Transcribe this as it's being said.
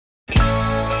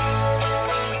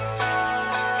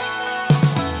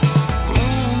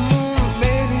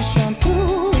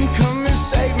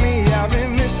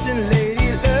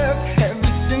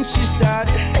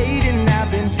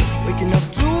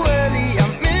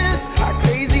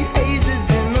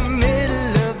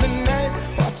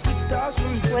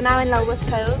in Lulworth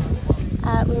Cove.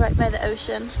 We're right by the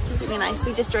ocean, which is really nice.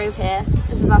 We just drove here.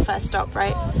 This is our first stop,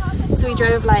 right? So we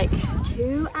drove like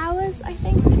 2 hours, I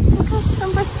think it took us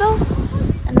from Bristol.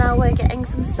 And now we're getting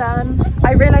some sun.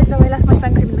 I realised that I left my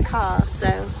sun cream in the car, so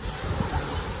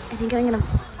I think I'm gonna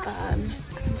burn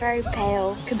because I'm very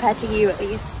pale compared to you at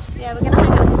least. Yeah, we're gonna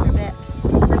hang out here for a bit.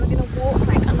 And then we're gonna walk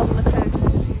like along the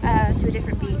coast to a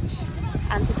different beach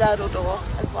and to Durdle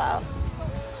as well.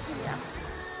 Yeah.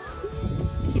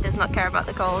 He does not care about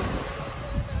the cold.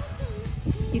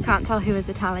 You can't tell who is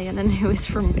Italian and who is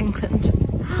from England.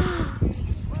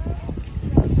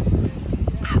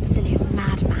 Absolute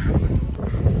madman.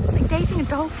 It's like dating a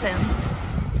dolphin.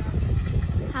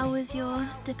 How was your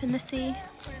dip in the sea?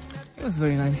 It was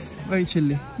very nice, very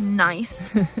chilly. Nice.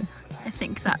 I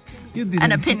think that's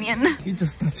an opinion. You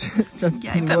just touched.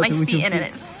 Yeah, I put my feet in and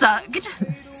it sucked.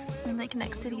 I'm like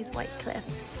next to these white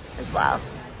cliffs as well.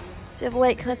 So we have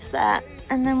white cliffs there,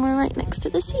 and then we're right next to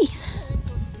the sea.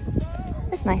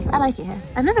 It's nice. I like it here.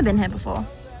 I've never been here before.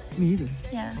 Me either.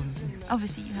 Yeah.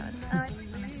 Obviously you haven't. I like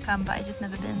someone to come, but I just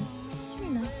never been. It's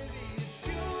really nice.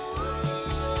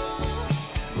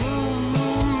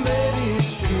 Baby,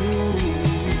 it's true.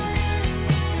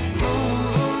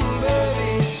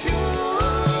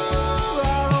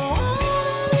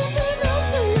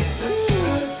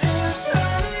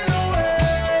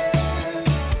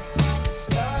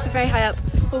 Very high up.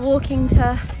 We're walking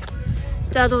to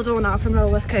Durdle now from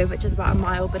Lulworth Cove, which is about a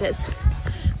mile, but it's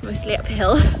mostly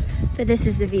uphill. But this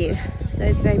is the view, so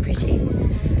it's very pretty.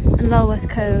 And Lulworth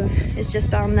Cove is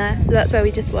just down there, so that's where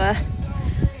we just were.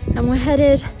 And we're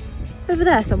headed over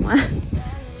there somewhere,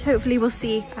 which hopefully we'll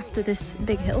see after this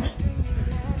big hill.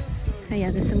 Oh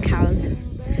yeah, there's some cows.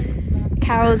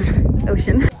 Cows,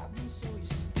 ocean.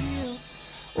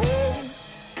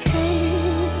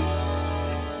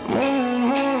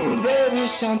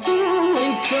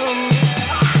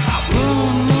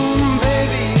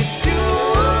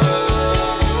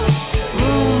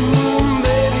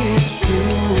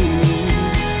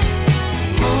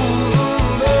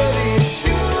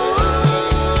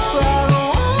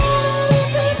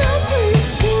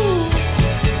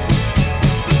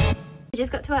 We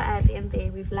just got to our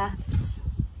Airbnb. We've left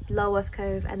Lulworth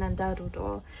Cove and then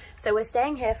Durdle. So we're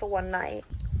staying here for one night,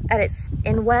 and it's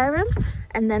in Wareham.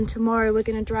 And then tomorrow we're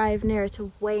gonna drive nearer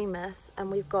to Weymouth, and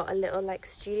we've got a little like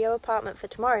studio apartment for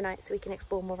tomorrow night, so we can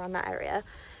explore more around that area.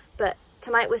 But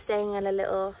tonight we're staying in a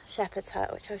little shepherd's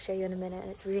hut, which I'll show you in a minute,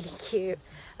 and it's really cute.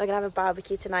 We're gonna have a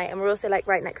barbecue tonight, and we're also like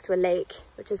right next to a lake,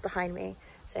 which is behind me.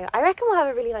 So I reckon we'll have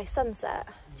a really nice sunset.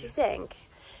 Do you think?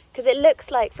 Because it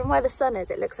looks like, from where the sun is,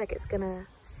 it looks like it's gonna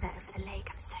set over the lake.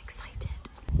 I'm so excited.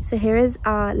 So here is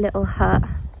our little hut.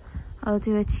 I'll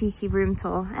do a cheeky room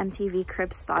tour, MTV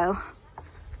crib style.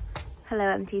 Hello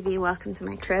MTV, welcome to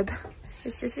my crib.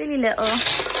 It's just really little.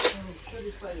 It's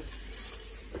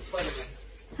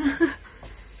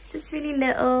just really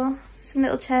little. Some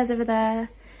little chairs over there.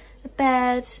 A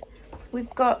bed. We've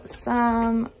got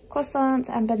some croissants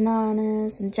and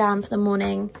bananas and jam for the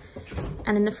morning.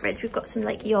 And in the fridge we've got some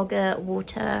like yogurt,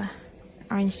 water,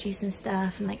 orange juice and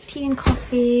stuff, and like tea and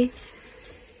coffee.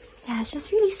 Yeah, it's just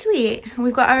really sweet. And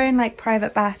we've got our own like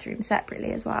private bathroom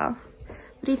separately as well.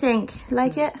 What do you think?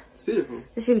 Like it? It's beautiful.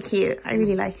 It's really cute. I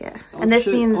really like it. And this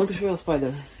means... I want to show you a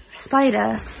spider. A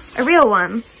spider? A real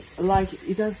one? Like,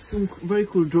 it has some very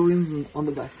cool drawings on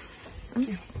the back.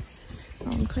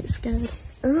 I'm quite scared.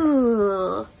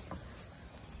 Ooh.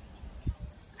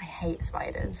 I hate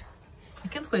spiders. I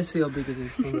can't quite see how big it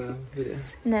is from the video.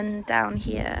 And then down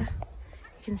here,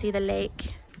 you can see the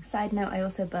lake. Side note, I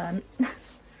also burnt.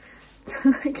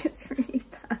 Like, it's really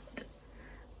bad.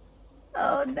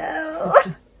 Oh no.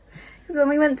 Because when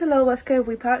we went to Lulworth Cove,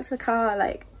 we parked the car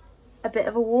like a bit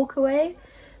of a walk away,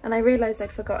 and I realised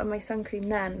I'd forgotten my sun cream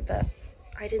then, but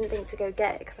I didn't think to go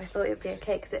get it because I thought it would be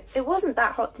okay, because it wasn't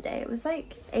that hot today. It was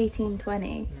like 18,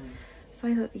 20. So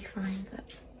I thought it'd be fine, but...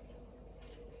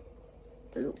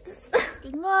 Oops.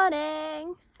 Good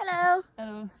morning. Hello.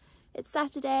 Hello. It's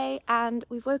Saturday and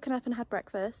we've woken up and had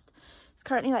breakfast. It's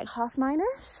currently like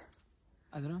 9:30ish.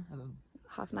 I don't know.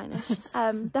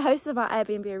 9:30ish. The hosts of our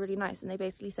Airbnb are really nice, and they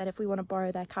basically said if we want to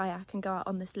borrow their kayak and go out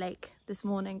on this lake this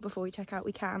morning before we check out,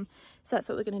 we can. So that's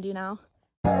what we're going to do now.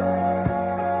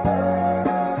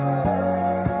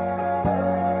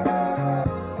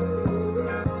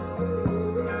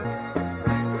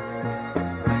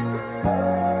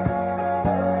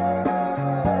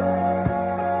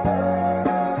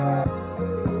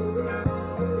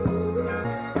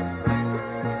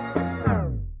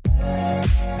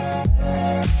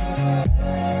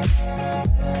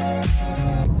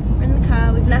 We're in the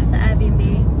car, we've left the Airbnb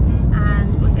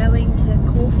and we're going to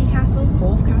Corfe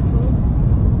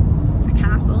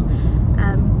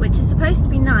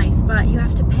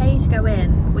go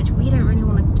in, which we don't really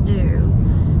want to do.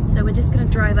 So we're just gonna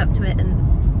drive up to it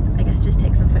and I guess just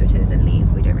take some photos and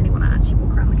leave. We don't really want to actually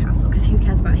walk around the castle because who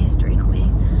cares about history, not me.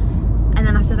 And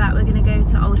then after that we're gonna go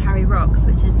to Old Harry Rocks,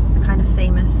 which is the kind of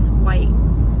famous white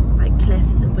like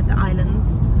cliffs with the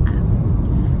islands.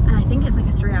 And I think it's like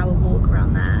a 3-hour walk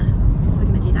around there. So we're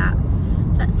gonna do that.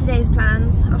 So that's today's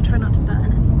plans. I'll try not to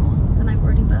burn any more than I've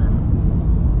already burned.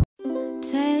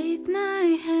 Take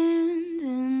my hand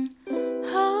and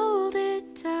hold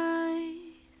it tight.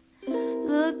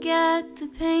 Look at the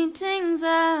paintings,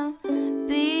 I'll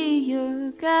be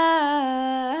your guide.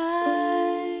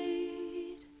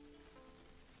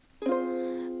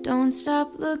 Don't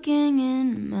stop looking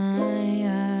in my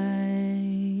eyes.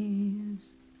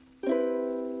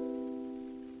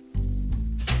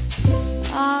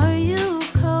 Are you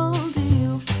cold? Do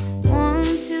you want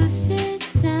to sit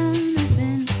down? I've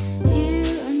been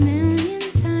here a million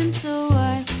times, so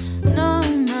I know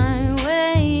my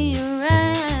way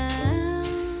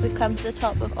around. We've come to the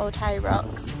top of Old Harry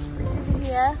Rocks, which is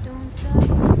here, Don't stop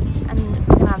looking. and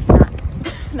we're gonna have a snack.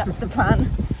 That's the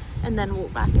plan. And then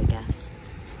walk back, I guess.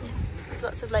 Yeah. There's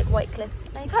lots of like white cliffs.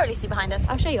 Now you can't really see behind us.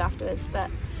 I'll show you afterwards,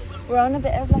 but we're on a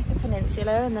bit of like a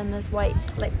peninsula, and then there's white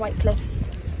cliffs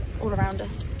all around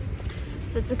us.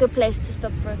 So it's a good place to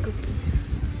stop for a cookie.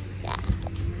 Yeah.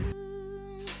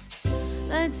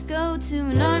 Let's go to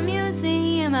an art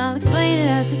museum, I'll explain it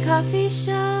at the coffee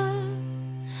shop.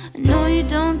 I know you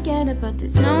don't get it, but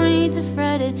there's no need to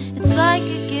fret it. It's like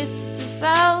a gift, it's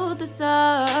about the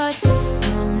thought.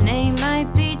 Monet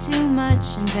might be too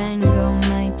much and Van Gogh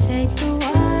might take a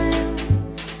while,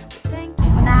 but thank you.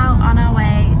 We're now on our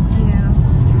way to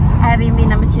Airbnb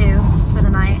number 2 for the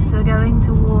night. So we're going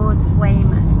towards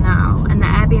Weymouth now, and the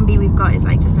Airbnb we've got is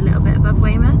like just a little bit above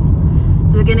Weymouth.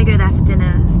 So we're gonna go there for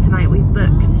dinner tonight. We've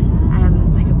booked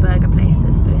like a burger place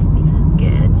that's supposed to be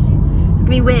good. It's gonna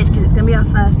be weird because it's gonna be our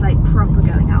first like proper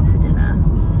going out for dinner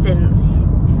since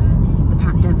the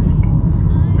pandemic.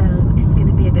 So it's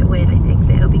gonna be a bit weird, I think,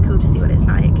 but it'll be cool to see what it's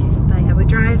like. But yeah, we're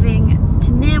driving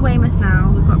to near Weymouth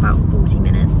now. We've got about 40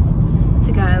 minutes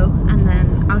to go, and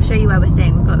then I'll show you where we're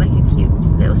staying. We've got like a cute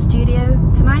little studio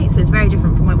tonight, so it's very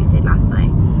different from where we stayed last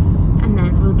night. And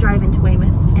then we'll drive into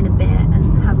Weymouth in a bit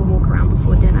and have a walk around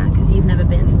before dinner, because you've never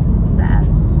been there.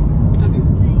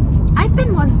 I've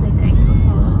been once, I think,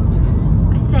 before.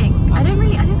 I think. I don't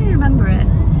really remember it.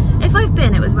 If I've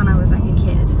been, it was when I was like a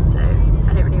kid, so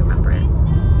I don't really remember it.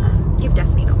 You've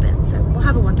definitely not been, so we'll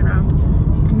have a wander around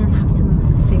and then have some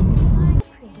food.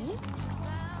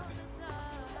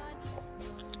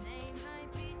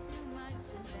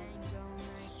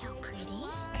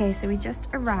 Okay, so we just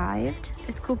arrived.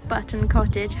 It's called Button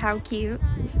Cottage. How cute.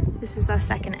 This is our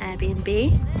second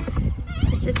Airbnb.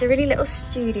 It's just a really little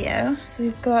studio. So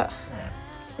we've got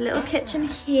a little kitchen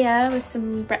here with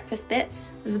some breakfast bits.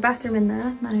 There's a bathroom in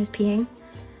there, man who's peeing.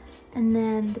 And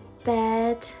then the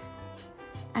bed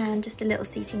and just a little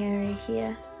seating area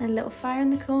here. And a little fire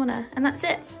in the corner. And that's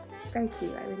it. It's very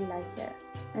cute, I really like it.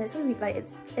 And it's all like,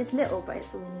 it's little, but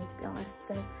it's all we need, to be honest.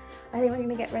 So I think we're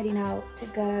gonna get ready now to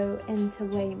go into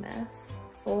Weymouth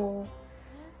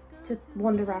to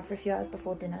wander around for a few hours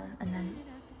before dinner and then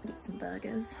eat some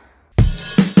burgers.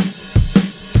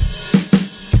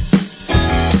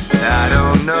 I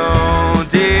don't know,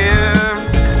 dear,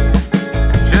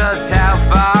 just how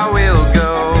far we'll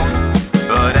go,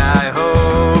 but I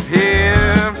hope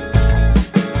here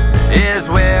is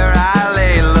where I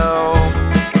lay low,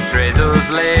 trade those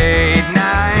late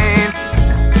nights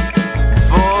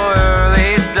for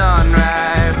early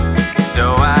sunrise,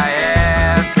 so I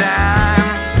have time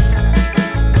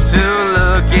to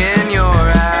look in your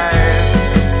eyes.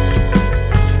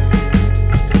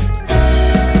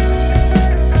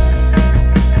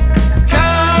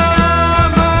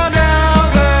 Come on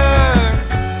over.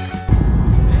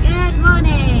 Good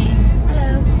morning!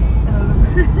 Hello.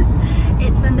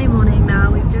 It's Sunday morning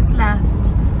now. We've just left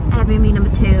Airbnb number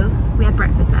 2. We had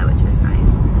breakfast there, which was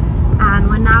nice. And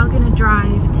we're now going to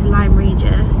drive to Lyme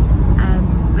Regis,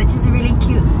 which is a really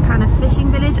cute kind of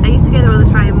fishing village. I used to go there all the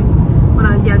time when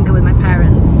I was younger with my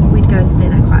parents. We'd go and stay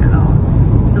there quite a lot.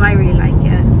 So I really like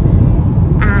it.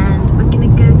 And we're going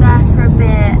to go there for a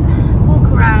bit, walk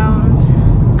around,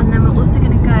 and then we're also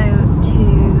going to go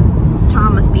to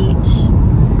Charmouth Beach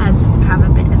and just have a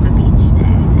bit of a beach day,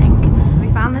 I think. We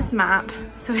found this map,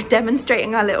 so we're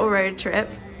demonstrating our little road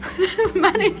trip.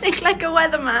 Man, you think like a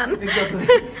weatherman. Exactly.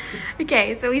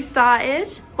 Okay, so we started,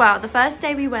 well, the first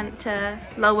day we went to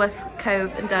Lulworth,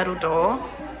 Cove and Durdle.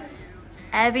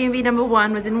 Airbnb number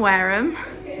 1 was in Wareham.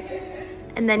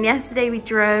 And then yesterday we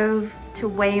drove to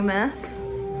Weymouth.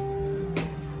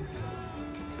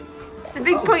 It's a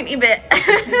big park. pointy bit.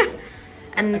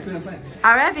 And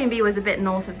our Airbnb was a bit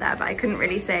north of there, but I couldn't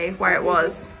really say where it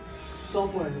was.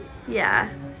 Somewhere. Yeah,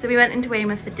 so we went into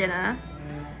Weymouth for dinner.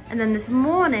 And then this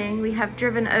morning we have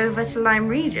driven over to Lyme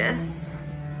Regis,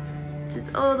 which is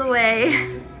all the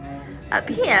way up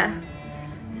here.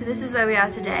 So this is where we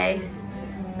are today.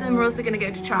 And then we're also gonna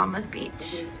go to Charmouth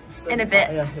Beach in a bit.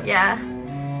 Yeah.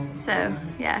 So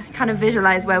yeah, kind of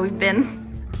visualize where we've been.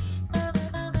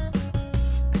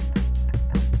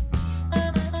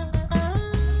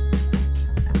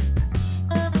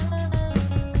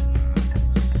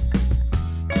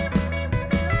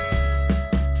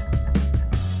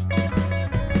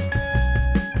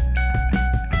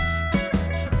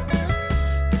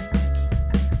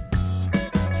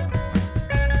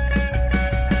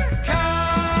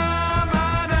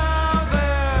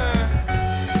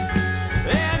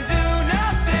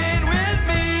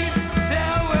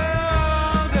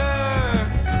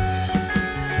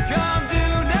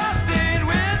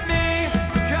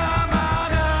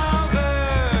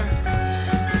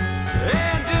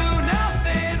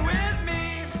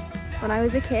 When I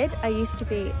was a kid, I used to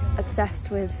be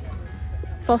obsessed with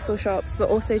fossil shops, but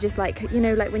also just like, you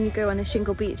know, like when you go on a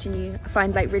shingle beach and you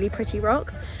find like really pretty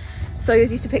rocks. So I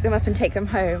always used to pick them up and take them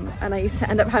home, and I used to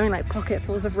end up having like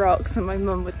pocketfuls of rocks, and my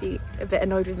mum would be a bit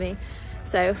annoyed with me.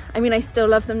 So, I mean, I still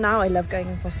love them now. I love going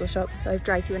in fossil shops, so I've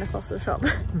dragged you in a fossil shop.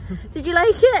 Did you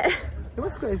like it? It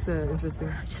was quite interesting.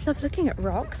 I just love looking at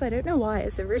rocks. I don't know why.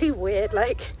 It's a really weird,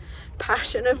 like,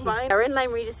 passion of mine. We're in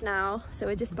Lyme Regis now, so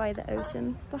we're just by the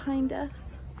ocean behind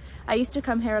us. I used to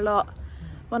come here a lot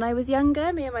when I was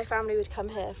younger. Me and my family would come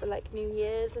here for like New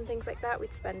Year's and things like that.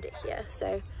 We'd spend it here,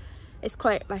 so it's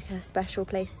quite like a special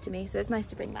place to me. So it's nice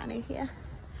to bring Nanu here.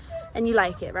 And you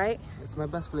like it, right? It's my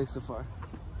best place so far.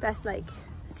 Best like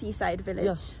seaside village.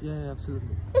 Yes, yeah,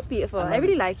 absolutely. It's beautiful. I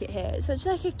really like it here. It's such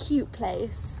like a cute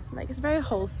place. Like it's very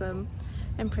wholesome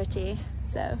and pretty.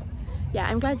 So yeah,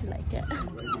 I'm glad you liked it.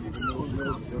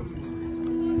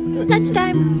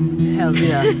 Lunchtime. Hell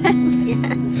yeah.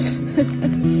 Yeah.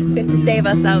 We have to save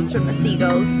ourselves from the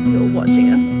seagulls who are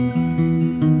watching us.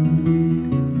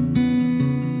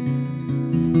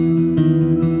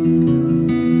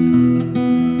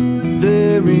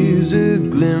 There is a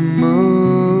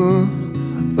glimmer,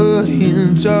 a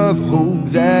hint of hope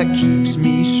that keeps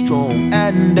me strong,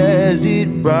 and as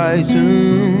it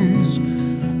brightens,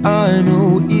 I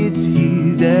know it's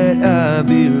here that I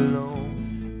belong.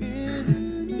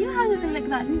 Your hair doesn't look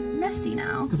that messy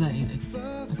now. Because I hate it.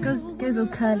 It goes all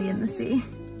curly in the sea.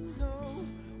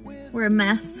 We're a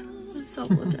mess. With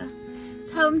salt water.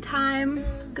 It's home time.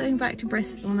 Going back to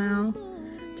Bristol now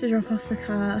to drop off the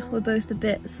car. We're both a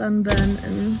bit sunburned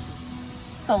and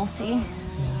salty.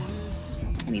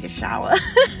 I need a shower.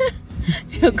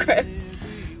 Feel gross.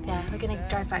 Yeah, we're gonna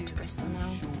drive back to Bristol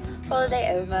now.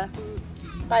 Holiday over.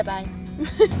 Bye bye.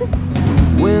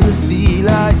 When the sea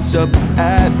lights up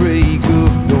at break,